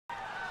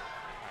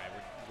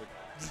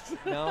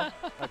No?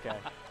 Okay.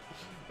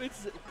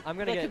 I'm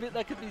gonna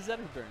that could be Zetta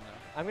burn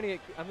though. I'm gonna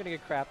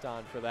get crapped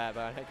on for that,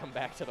 but I come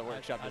back to the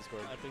workshop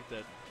Discord. I think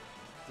that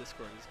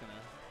Discord is gonna.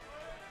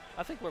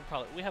 I think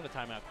we have a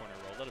timeout corner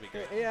roll. That'll be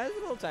great. Yeah, it's a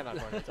little timeout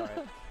corner. It's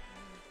alright.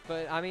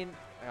 But I mean,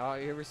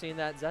 you ever seen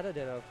that Zetta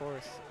ditto? Of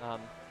course.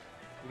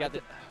 We got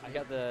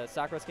the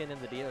Sakura skin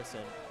and the Dio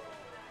skin.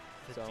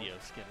 The Dio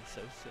skin is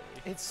so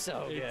silly. It's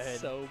so good. It's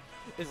so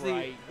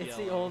bright. It's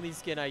the only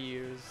skin I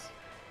use.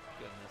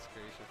 Goodness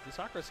gracious. The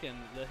Sakura skin,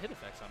 the hit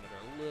effects on it are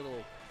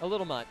a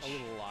little much. A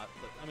little lot.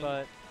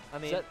 But I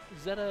mean,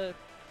 Zetta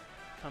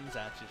comes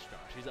at you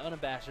strong. She's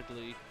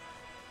unabashedly.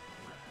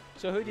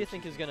 So who do you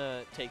think is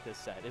gonna take this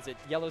set? Is it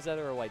yellow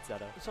Zetta or white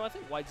Zetta? So I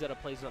think white Zetta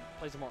plays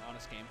a more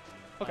honest game.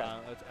 Okay.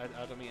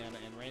 Attomi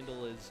and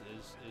Randle is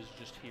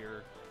just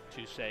here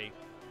to say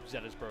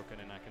Zetta's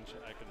broken, and I can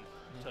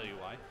tell you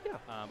why. Yeah.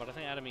 But I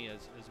think Attomi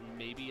has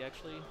maybe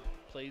actually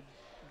played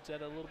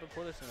Zetta a little bit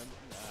for this, and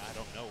I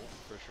don't know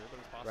for sure, but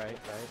it's possible. Right.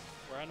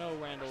 Where I know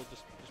Randle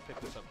just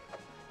picked this up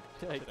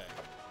today.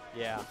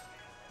 Yeah.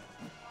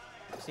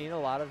 I've seen a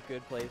lot of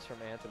good plays from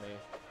Attomi.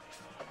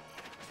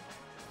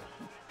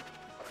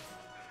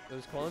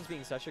 Those clones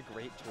being such a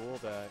great tool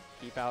to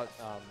keep out.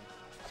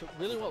 So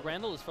really what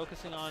Randle is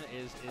focusing on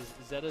is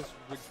Zetta's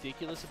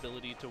ridiculous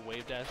ability to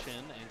wave dash in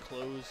and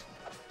close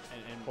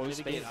and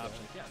mitigate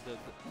options. Yeah.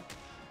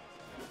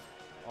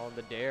 On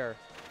the dare.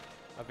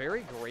 A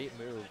very great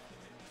move.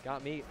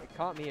 It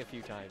caught me a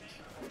few times.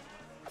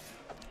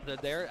 The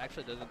dare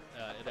actually doesn't,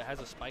 it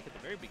has a spike at the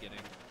very beginning,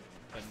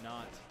 but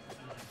not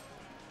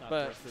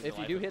but if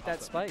you do hit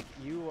that spike,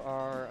 you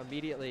are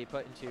immediately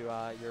put into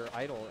your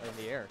idle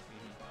in the air.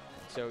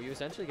 So you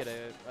essentially get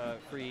a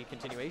free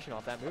continuation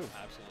off that move.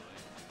 Absolutely.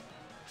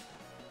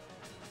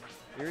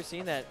 You ever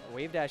seen that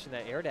wave dash and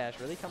that air dash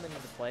really come into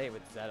play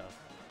with Zetta?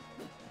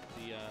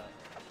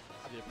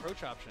 The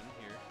approach option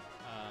here.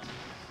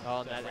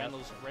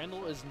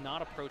 Randle is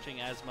not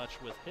approaching as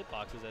much with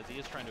hitboxes as he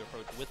is trying to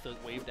approach with the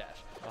wave dash,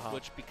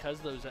 which because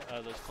those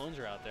clones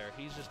are out there,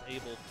 he's just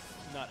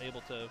not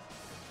able to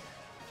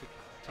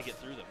get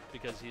through them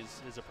because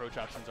his approach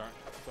options aren't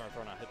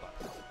throwing out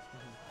hitboxes.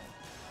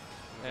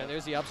 And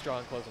there's the up straw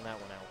and closing that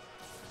one out.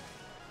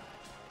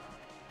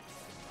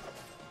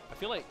 I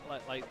feel like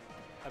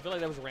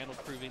that was Randle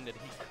proving that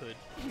he could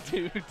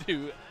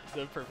do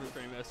the perfect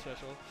frame S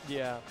special.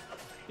 Yeah.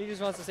 He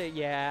just wants to say,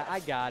 yeah, I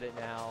got it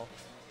now.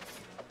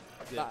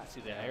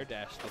 See the air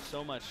dash. There's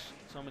so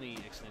many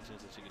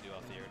extensions that you can do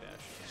off the air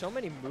dash. So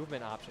many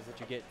movement options that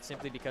you get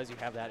simply because you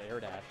have that air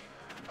dash.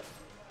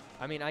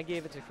 I mean, I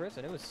gave it to Chris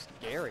and it was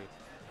scary.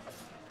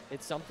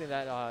 It's something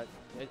that,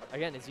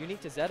 again, is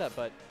unique to Zetta,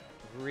 but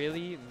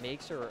really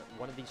makes her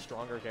one of the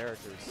stronger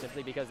characters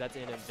simply because that's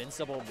an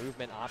invincible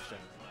movement option.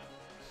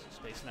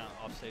 Spacing out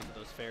off stage with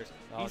those fares.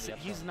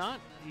 He's not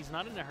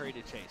in a hurry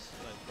to chase.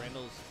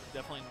 Randle's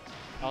definitely.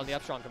 Oh, the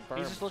upstrong confirmed.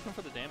 He's just looking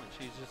for the damage.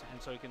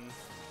 So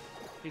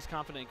he's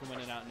confident he can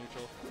win it out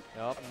neutral.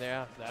 Yep.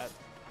 Yeah. That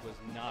was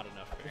not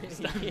enough fares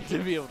to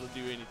be able to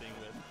do anything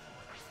with.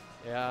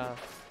 Yeah.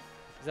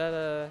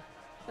 Zetta's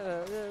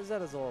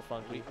a little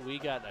funky. We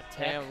got a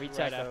tech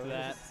right after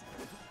that.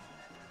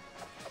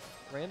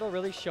 Randle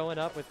really showing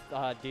up with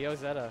Dio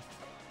Zetta.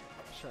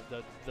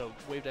 The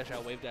wave dash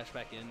out, wave dash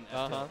back in.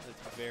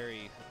 It's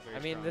very I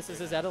mean, this is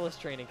his Zetta-less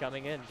training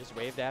coming in, just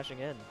wave dashing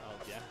in. Oh,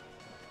 yeah.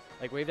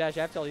 Like, wave dash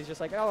F tilt, he's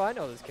just like, oh, I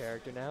know this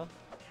character now.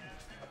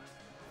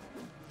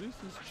 This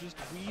is just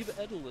weave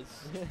Edalus.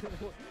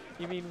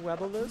 You mean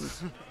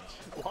Webalus?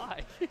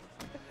 Why?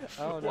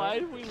 Oh, no. Why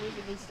do we live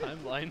in this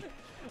timeline?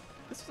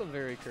 This is a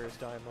very cursed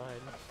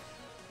timeline.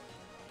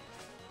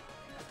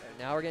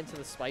 Now we're getting to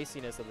the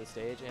spiciness of the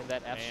stage and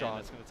that F strong.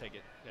 That's gonna take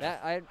it.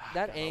 Yeah.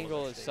 That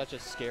angle is such a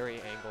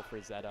scary angle for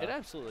Zetta. It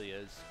absolutely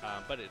is,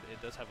 but it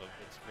does have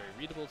it's very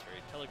readable. It's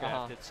very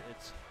telegraphed.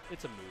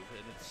 It's a move,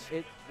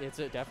 and it's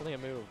definitely a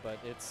move, but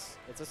it's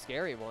a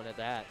scary one at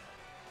that.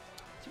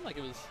 It seemed like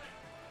it was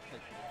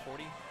like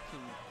 40.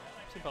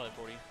 Seemed probably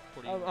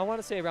 40. I want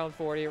to say around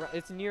 40.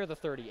 It's near the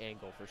 30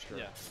 angle for sure.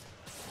 Yeah.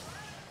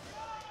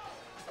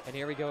 And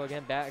here we go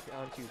again, back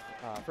onto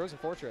Frozen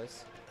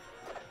Fortress.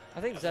 I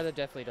think Zetta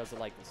definitely doesn't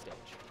like the stage.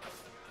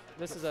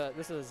 This is a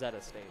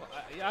Zetta stage.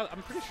 Well,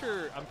 I'm pretty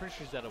sure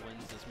Zetta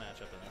wins this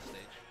matchup in this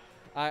stage.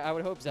 I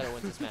would hope Zetta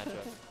wins this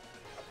matchup.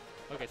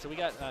 Okay, so we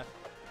got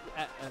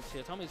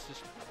Attomi's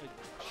just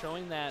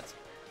showing that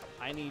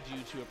I need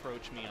you to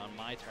approach me on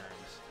my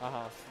terms.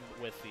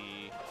 With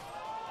the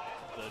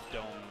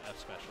dome F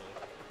special.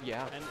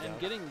 Yeah. And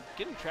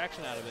getting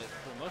traction out of it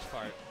for the most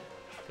part,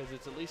 because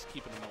it's at least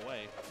keeping him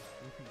away.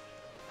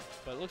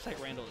 But it looks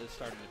like Randle is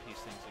starting to piece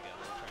things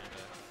together, trying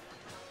to.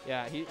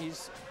 Yeah,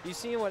 he's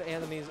seeing what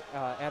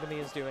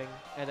Attomi is doing,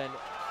 and then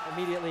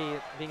immediately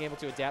being able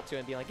to adapt to it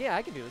and be like, yeah,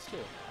 I can do this too.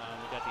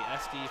 We got the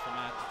SD from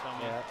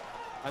Attomi. Yeah.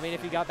 I mean,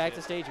 if he got back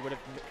to stage, he would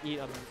have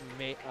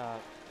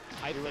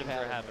hype things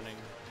are happening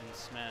in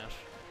Smash,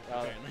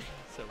 apparently.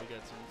 So we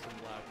got some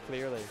loud.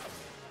 Clearly.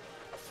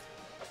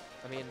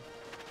 I mean,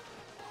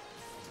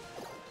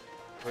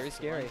 very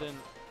scary.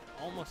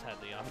 almost had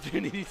the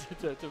opportunity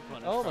to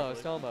punish.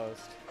 Almost, properly.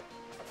 almost.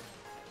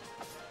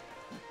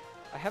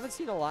 I haven't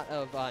seen a lot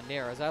of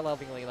Nair, as I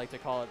lovingly like to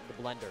call it,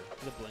 the blender.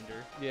 The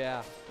blender.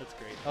 Yeah. That's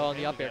great. Oh, okay, and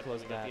the up air we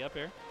closing got that. the up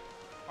air.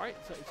 All right,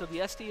 so the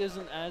SD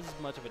isn't as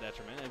much of a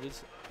detriment. It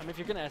is. I mean, if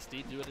you're gonna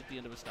SD, do it at the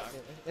end of a stock.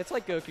 It's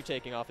like Goku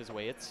taking off his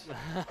weights.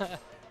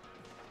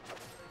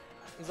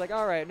 He's like,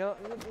 all right, no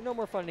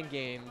more fun and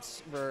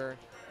games. We're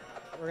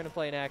gonna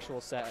play an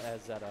actual set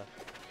as Zetta.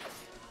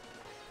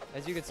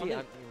 As you can see,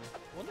 one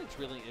thing that's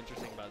really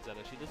interesting about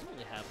Zetta, she doesn't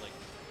really have like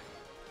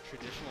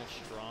traditional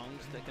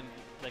strongs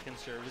that can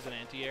serve as an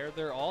anti-air.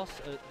 They're all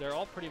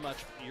pretty much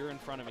you're in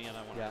front of me and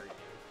I want to hurt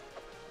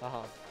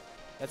you.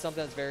 That's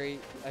something that's very.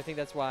 I think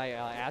that's why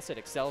Acid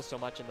excels so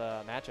much in the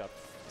matchup,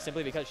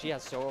 simply because she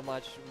has so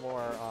much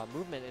more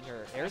movement in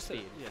her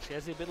airspeed. Yeah, she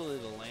has the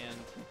ability to land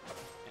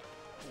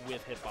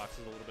with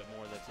hitboxes a little bit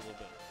more. That's a little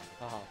bit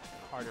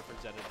harder for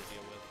Zetta to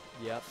deal with.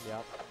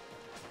 Yep.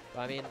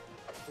 I mean,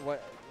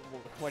 what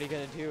are you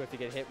gonna do if you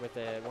get hit with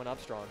a one up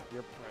strong?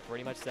 You're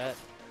pretty much set.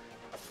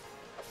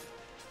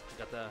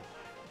 Got the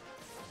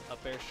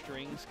up air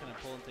strings kind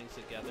of pulling things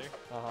together.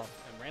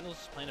 And Randle's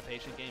just playing a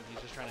patient game.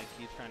 He's just trying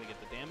to get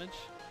the damage,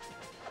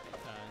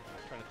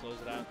 trying to close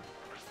it out.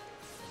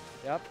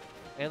 Yep.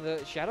 And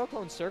the Shadow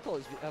Clone Circle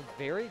is a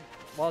very,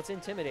 while it's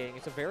intimidating,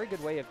 it's a very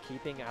good way of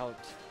keeping out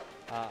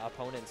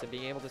opponents and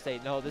being able to say,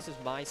 no, this is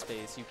my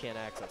space, you can't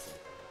access it.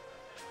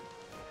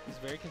 He's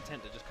very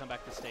content to just come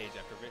back to stage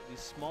after these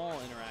small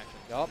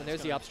interactions. Oh, and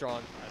there's the up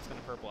strong. That's going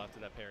to purple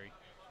after that parry.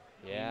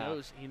 Yeah.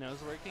 He knows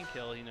where he can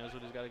kill. He knows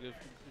what he's got to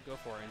go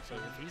for. And so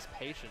if he's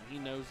patient, he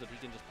knows that he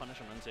can just punish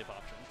an unsafe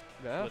option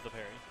with the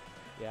parry.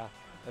 Yeah.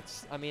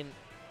 That's. I mean,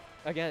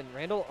 again,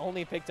 Randle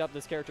only picked up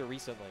this character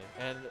recently,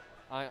 and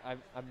I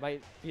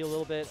might be a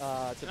little bit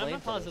to blame. I'm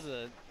not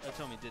positive that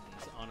Attomi didn't,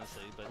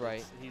 honestly, but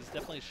he's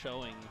definitely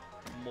showing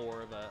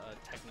more of a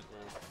technical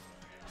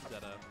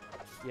Zetta.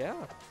 Yeah.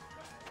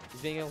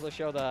 He's being able to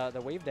show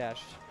the wave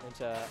dash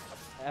into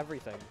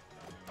everything.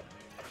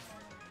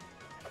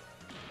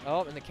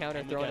 Oh, and the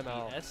counter throwing him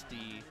out.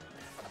 SD.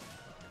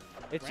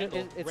 It's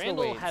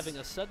Randle having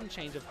a sudden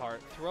change of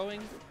heart,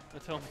 throwing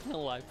Attomi in a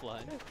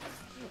lifeline.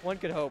 One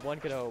could hope. One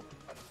could hope.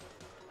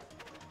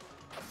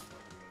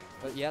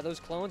 But yeah, those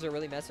clones are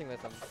really messing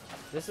with him.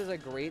 This is a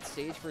great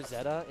stage for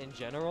Zetta in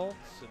general.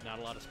 So not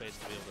a lot of space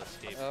to be able to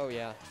escape. Oh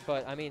yeah,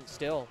 but I mean,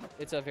 still,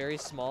 it's a very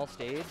small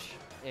stage,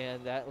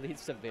 and that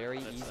leads to very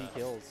easy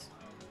kills.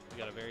 We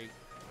got a very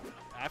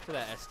after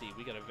that SD,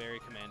 we got a very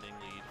commanding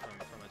lead from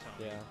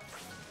Attomi. Yeah.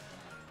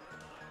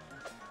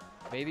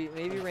 Maybe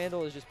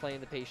Randle is just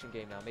playing the patient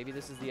game now. Maybe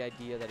this is the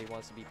idea that he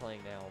wants to be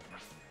playing now.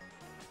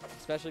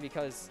 Especially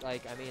because,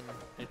 like, I mean...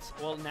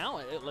 Well,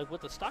 now, like,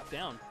 with the stock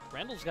down,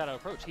 Randle's got to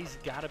approach. He's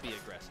got to be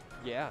aggressive.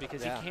 Yeah,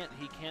 because he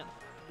can't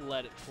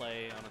let it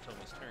play on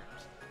Attomi's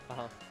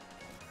terms.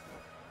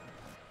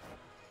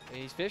 And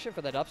he's fishing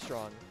for that up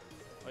strong.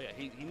 Oh, yeah,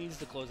 he needs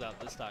to close out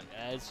this stock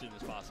as soon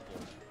as possible.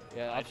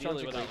 Yeah,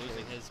 ideally without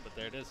losing his, but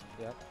there it is.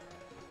 Yep.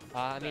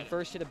 I mean,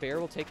 first hit a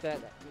bear will take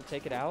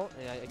it out,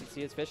 and I can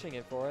see it's fishing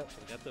in for it. So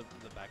we got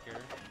the back air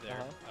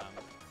there.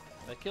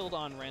 That killed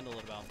on Randle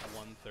at about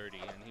 130,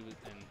 and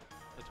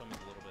Attomi's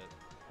a little bit.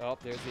 Oh,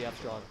 there's the up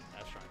strong.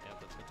 Up strong, yeah,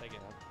 that's gonna take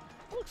it.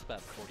 It looks about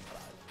 45.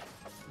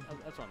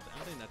 That's what I'm saying.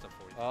 I'm thinking that's a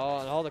 45. Oh,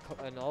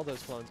 and all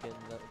those clones getting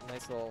a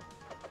nice little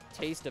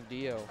taste of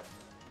Dio.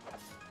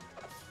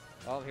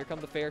 Oh, here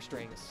come the fair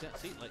strings. Yeah,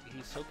 see, like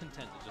he's so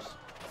content to just,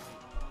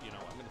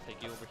 I'm gonna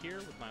take you over here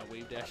with my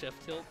wave dash F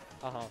tilt.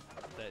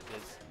 That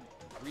is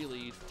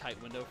really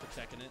tight window for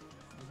checking it.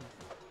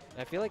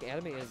 I feel like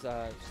Attomi is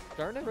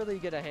starting to really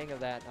get a hang of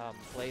that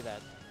play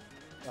that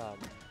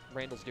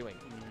Randle's doing.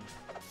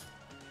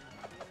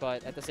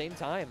 But at the same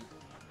time,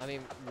 I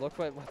mean, look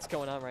what's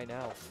going on right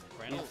now.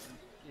 Randle,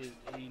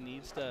 he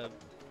needs to.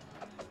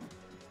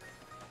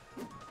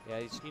 Yeah,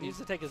 he needs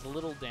to take as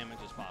little damage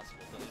as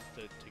possible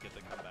to get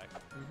the comeback.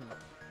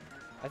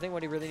 I think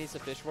what he really needs to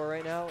fish for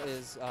right now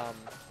is,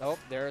 oh,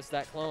 there's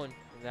that clone.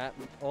 That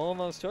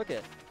almost took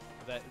it.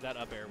 That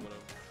up air probably would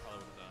have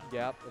done.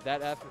 Yeah,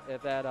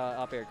 if that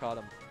up air caught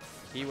him,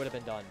 he would have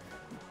been done.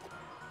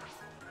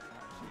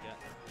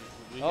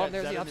 So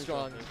there's the up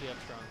strong. There's the up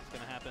strong. It's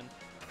gonna happen.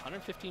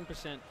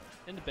 115%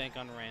 in the bank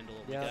on Randle.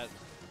 Yeah.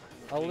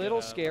 A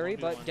little scary,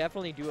 but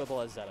definitely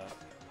doable as Zetta.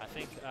 I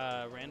think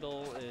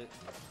Randle,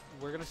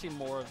 we're gonna see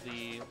more of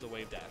the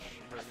wave dash.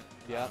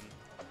 Yeah.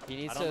 He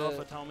needs I don't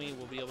know if Attomi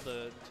will be able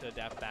to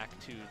adapt back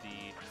to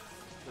the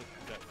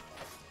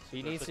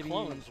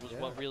clones was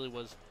what really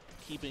was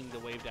keeping the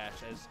wave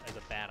dash as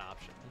a bad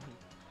option.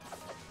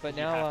 But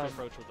you now have to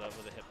approach with a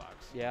hitbox.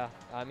 Yeah,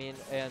 I mean,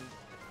 and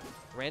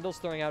Randle's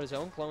throwing out his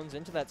own clones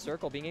into that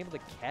circle, being able to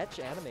catch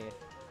Attomi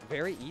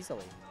very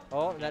easily.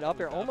 Oh, and that up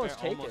air almost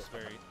take it.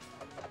 Very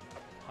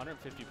 150%.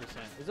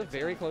 It's a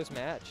very close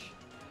match.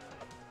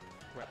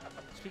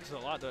 Speaks a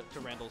lot to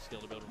Randle's skill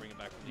to be able to bring it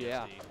back from the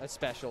Yeah, SD.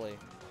 especially.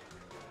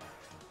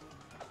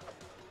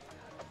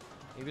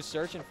 He was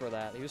searching for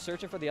that. He was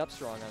searching for the up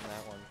strong on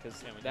that one,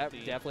 because that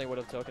definitely would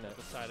have taken it.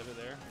 The side of it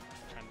there,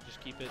 trying to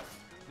just keep it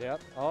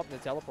Yep. Oh, the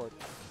teleport.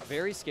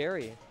 Very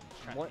scary.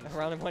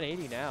 Around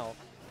 180 now.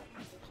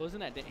 Closing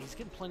that. He's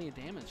getting plenty of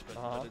damage, but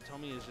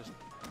Attomi is just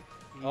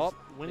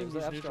winning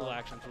these neutral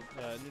actions with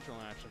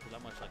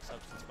that much like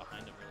substance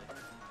behind him,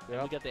 really.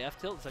 Yep. We got the F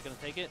tilt. Is that going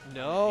to take it?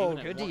 No.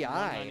 Good DI.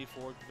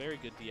 194. Very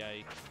good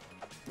DI.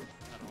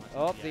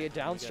 Oh, the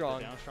down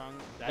strong.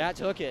 That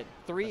took it.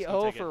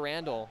 3-0 for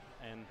Randle.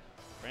 And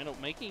Randle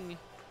making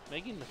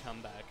the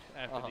comeback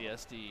after the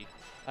SD.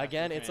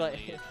 Again, it's like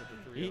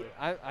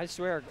I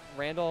swear,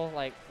 Randle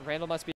must be